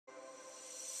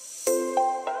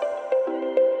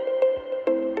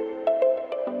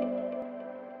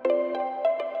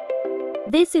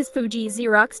This is Fuji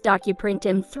Xerox DocuPrint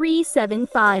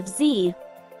M375z.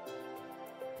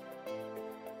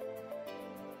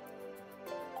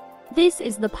 This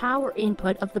is the power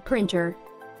input of the printer.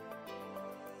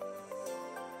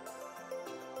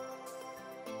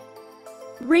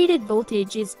 Rated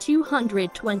voltage is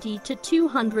 220 to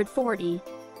 240.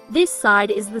 This side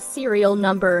is the serial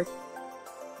number.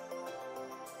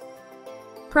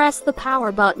 Press the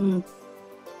power button.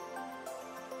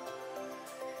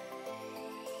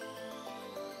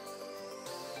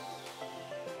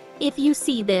 If you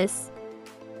see this,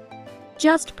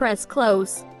 just press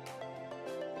close.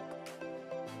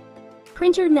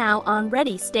 Printer now on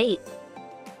ready state.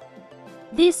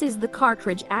 This is the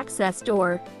cartridge access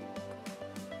door.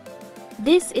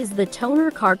 This is the toner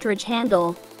cartridge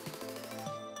handle.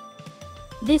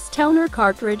 This toner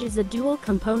cartridge is a dual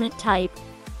component type.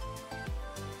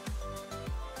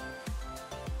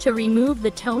 To remove the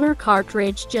toner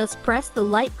cartridge, just press the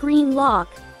light green lock.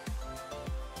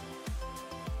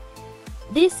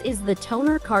 This is the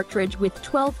toner cartridge with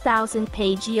 12,000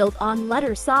 page yield on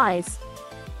letter size.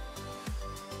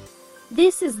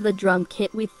 This is the drum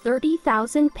kit with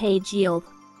 30,000 page yield.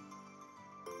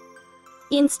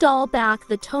 Install back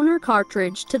the toner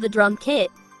cartridge to the drum kit.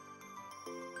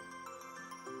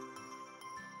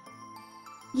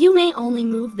 You may only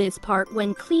move this part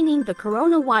when cleaning the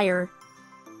corona wire.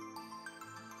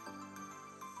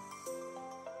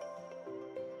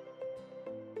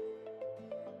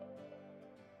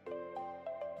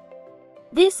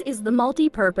 This is the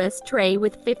multi-purpose tray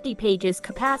with 50 pages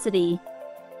capacity.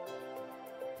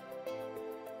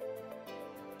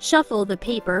 Shuffle the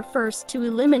paper first to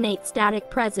eliminate static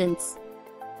presence.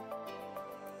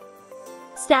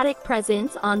 Static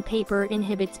presence on paper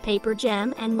inhibits paper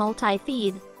jam and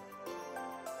multi-feed.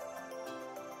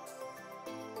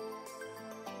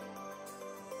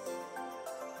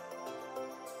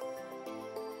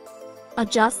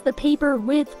 Adjust the paper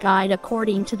width guide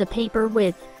according to the paper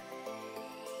width.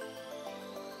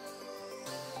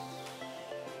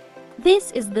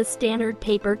 This is the standard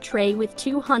paper tray with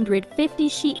 250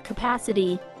 sheet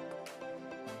capacity.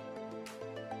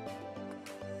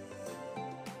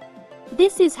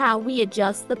 This is how we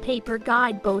adjust the paper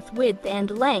guide both width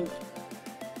and length.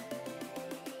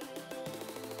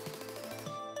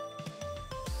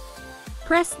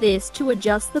 Press this to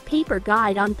adjust the paper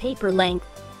guide on paper length.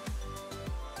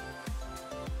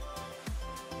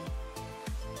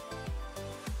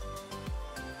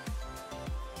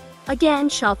 Again,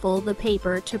 shuffle the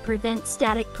paper to prevent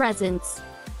static presence.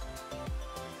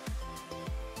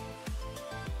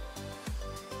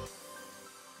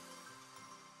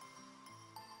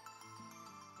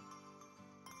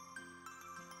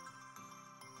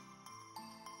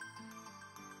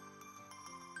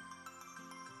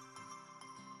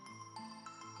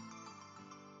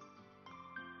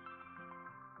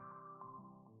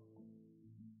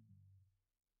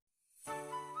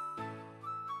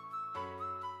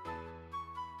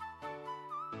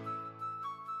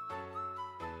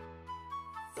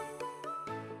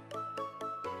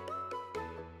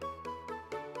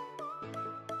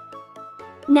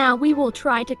 Now we will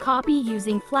try to copy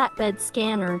using flatbed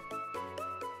scanner.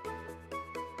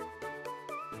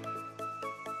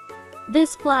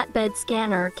 This flatbed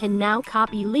scanner can now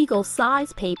copy legal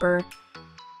size paper.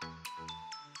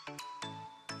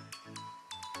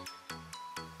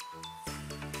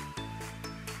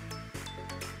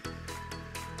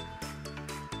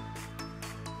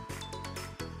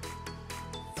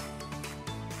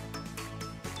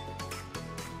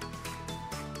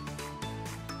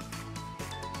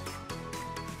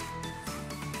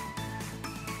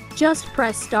 Just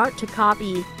press start to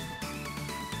copy.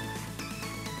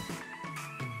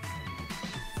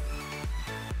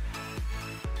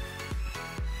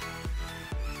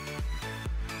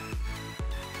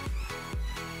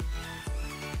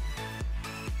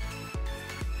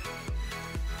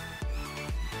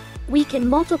 We can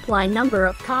multiply number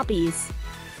of copies.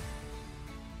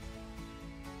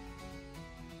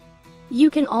 You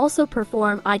can also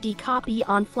perform ID copy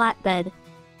on flatbed.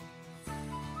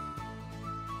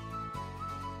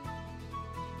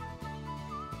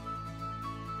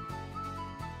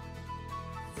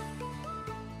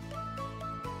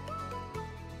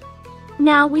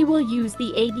 Now we will use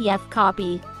the ADF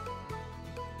copy.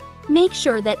 Make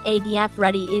sure that ADF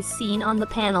ready is seen on the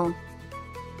panel.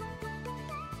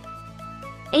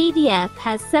 ADF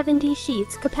has 70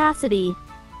 sheets capacity.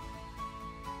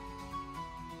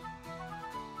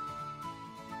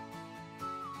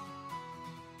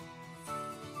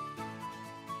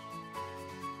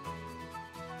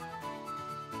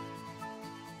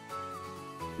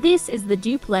 This is the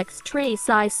duplex tray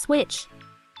size switch.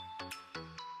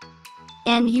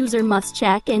 End user must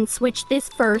check and switch this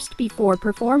first before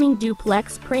performing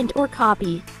duplex print or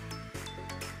copy.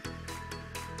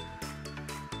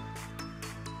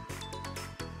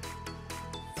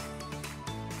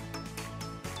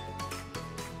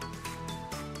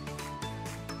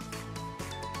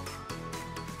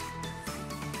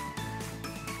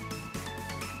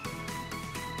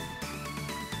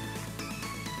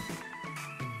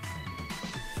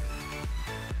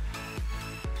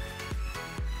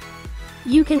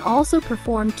 You can also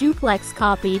perform duplex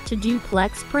copy to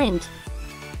duplex print.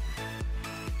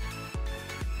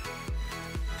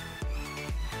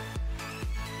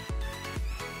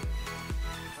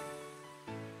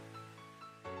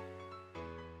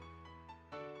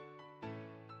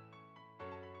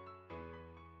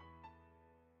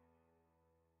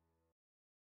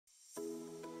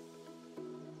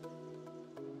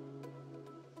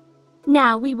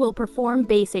 Now we will perform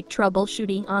basic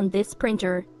troubleshooting on this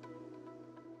printer.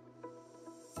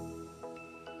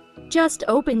 Just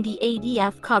open the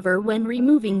ADF cover when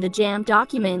removing the jam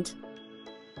document.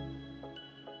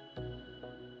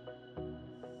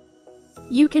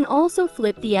 You can also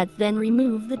flip the edge, then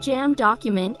remove the jam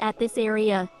document at this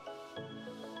area.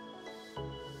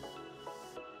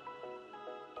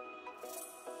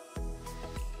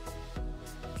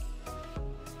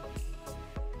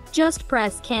 Just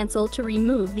press cancel to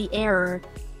remove the error.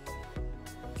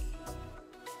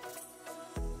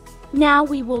 Now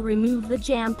we will remove the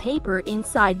jam paper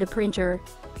inside the printer.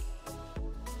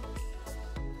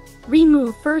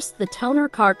 Remove first the toner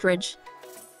cartridge.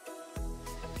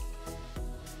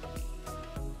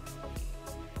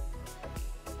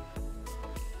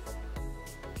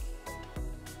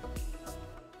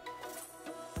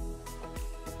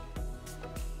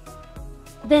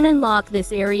 Then unlock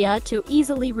this area to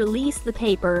easily release the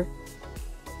paper.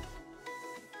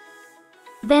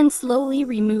 Then slowly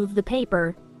remove the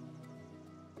paper.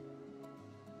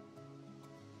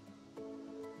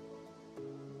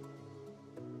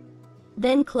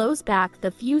 Then close back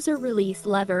the fuser release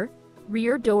lever,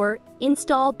 rear door,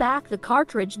 install back the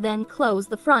cartridge, then close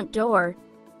the front door.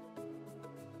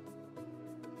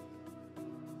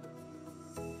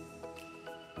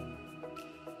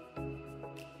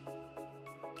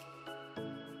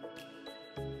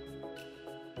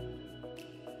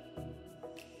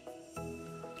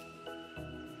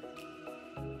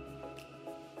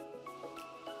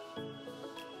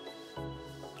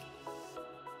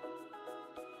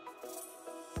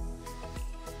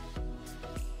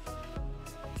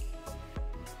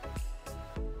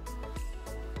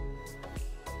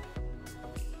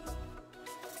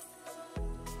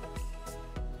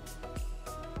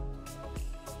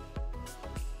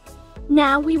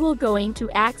 Now we will going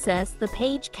to access the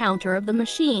page counter of the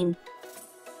machine.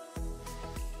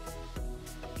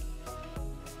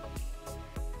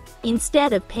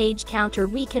 Instead of page counter,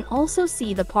 we can also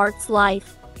see the parts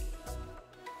life.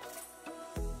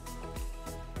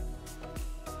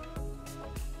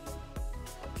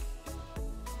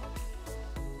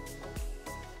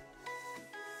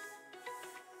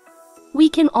 We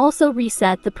can also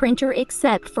reset the printer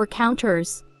except for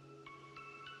counters.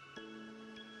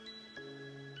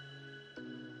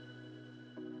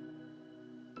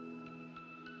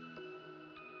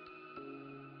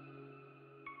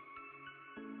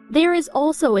 There is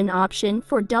also an option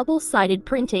for double-sided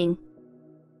printing.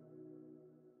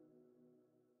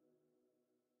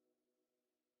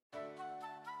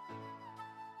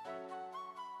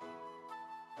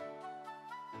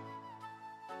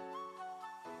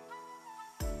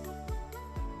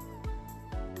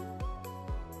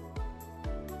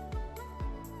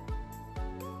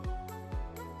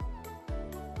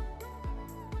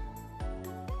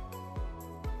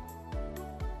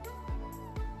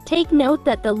 Take note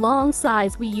that the long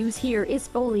size we use here is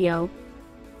folio.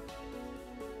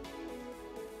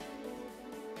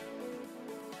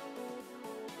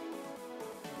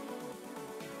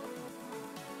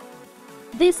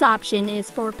 This option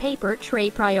is for paper tray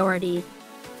priority.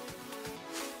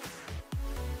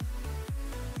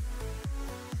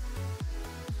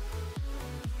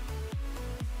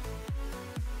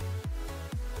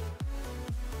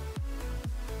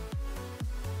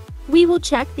 We will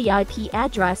check the IP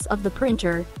address of the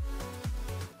printer.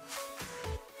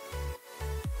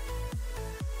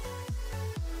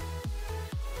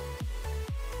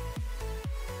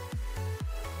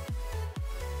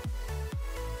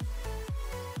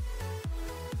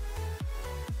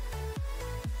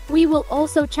 We will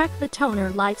also check the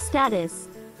toner life status.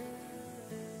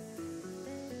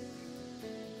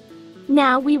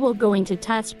 Now we will going to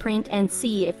test print and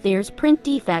see if there's print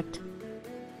defect.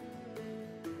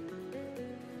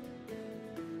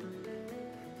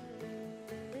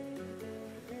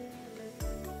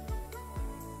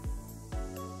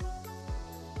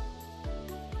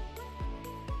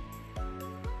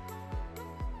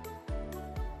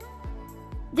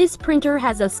 This printer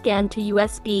has a scan to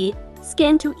USB,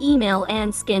 scan to email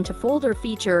and scan to folder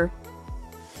feature.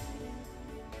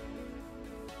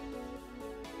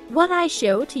 What I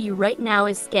show to you right now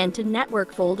is scan to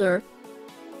network folder.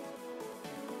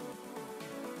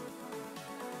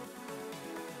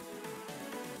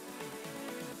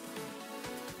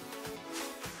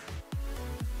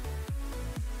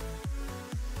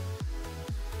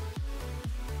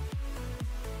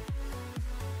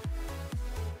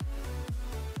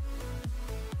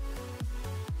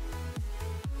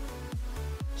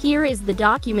 Here is the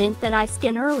document that I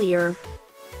scanned earlier.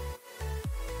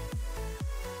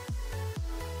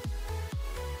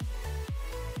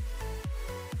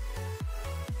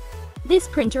 This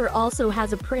printer also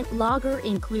has a print logger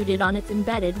included on its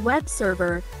embedded web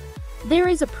server. There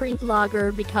is a print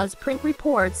logger because print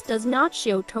reports does not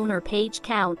show toner page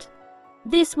count.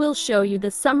 This will show you the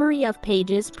summary of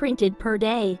pages printed per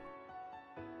day.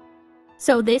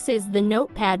 So this is the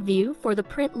notepad view for the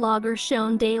print logger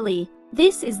shown daily.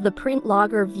 This is the print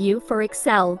logger view for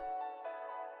Excel.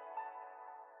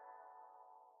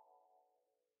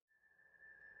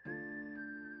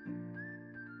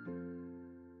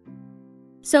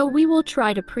 So we will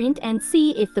try to print and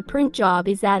see if the print job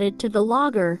is added to the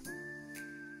logger.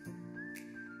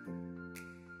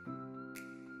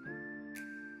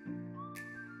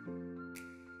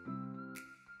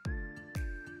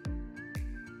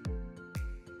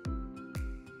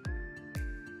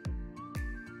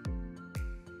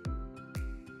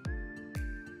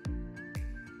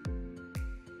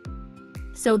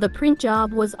 So the print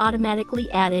job was automatically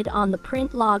added on the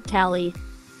print log tally.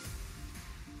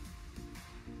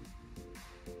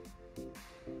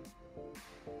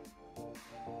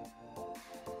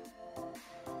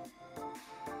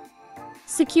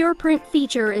 Secure print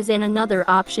feature is in another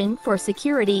option for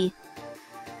security.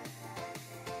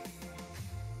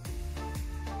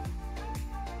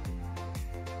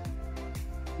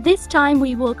 This time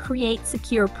we will create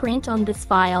secure print on this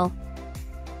file.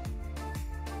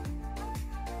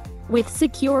 With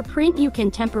Secure Print you can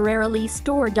temporarily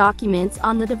store documents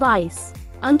on the device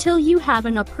until you have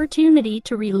an opportunity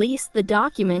to release the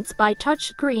documents by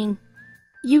touchscreen.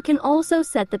 You can also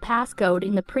set the passcode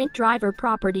in the print driver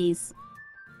properties.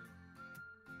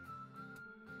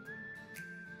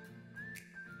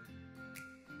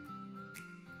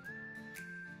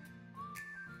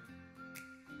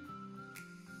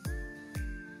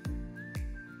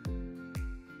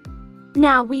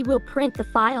 Now we will print the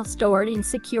file stored in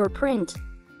Secure Print.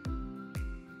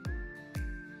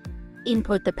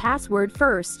 Input the password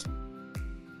first.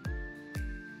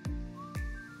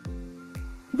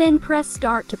 Then press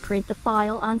Start to print the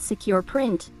file on Secure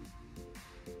Print.